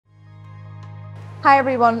Hi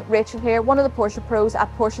everyone, Rachel here, one of the Porsche pros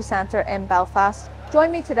at Porsche Centre in Belfast.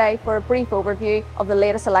 Join me today for a brief overview of the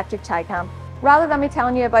latest electric Taycan. Rather than me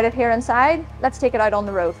telling you about it here inside, let's take it out on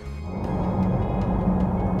the road.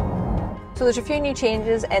 So there's a few new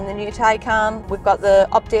changes in the new Taycan. We've got the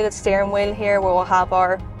updated steering wheel here where we'll have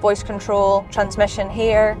our voice control, transmission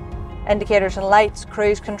here, indicators and lights,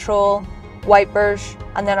 cruise control, wipers,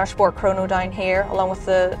 and then our sport chrono down here along with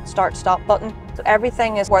the start stop button. So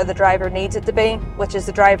everything is where the driver needs it to be, which is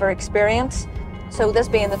the driver experience. So this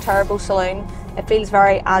being the turbo saloon, it feels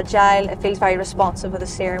very agile, it feels very responsive with the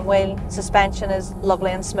steering wheel. Suspension is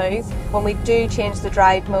lovely and smooth. When we do change the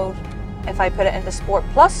drive mode, if I put it into Sport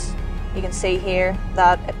Plus, you can see here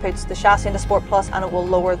that it puts the chassis into Sport Plus and it will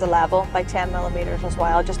lower the level by 10mm as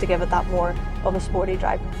well, just to give it that more of a sporty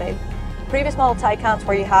driving feel. Previous model Taycans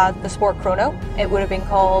where you had the Sport Chrono, it would have been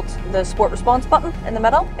called the Sport Response button in the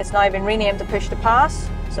middle. It's now been renamed to Push to Pass,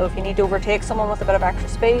 so if you need to overtake someone with a bit of extra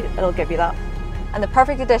speed, it'll give you that. And the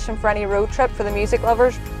perfect addition for any road trip for the music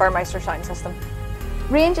lovers, Burmeister sound system.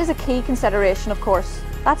 Range is a key consideration, of course.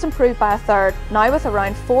 That's improved by a third, now with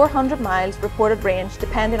around 400 miles reported range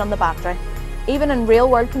depending on the battery. Even in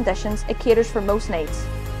real-world conditions, it caters for most needs.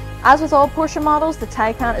 As with all Porsche models, the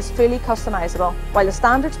Taycan is fully customisable, while the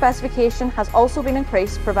standard specification has also been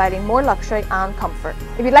increased, providing more luxury and comfort.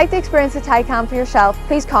 If you'd like to experience the Taycan for yourself,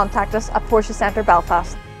 please contact us at Porsche Centre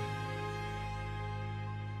Belfast.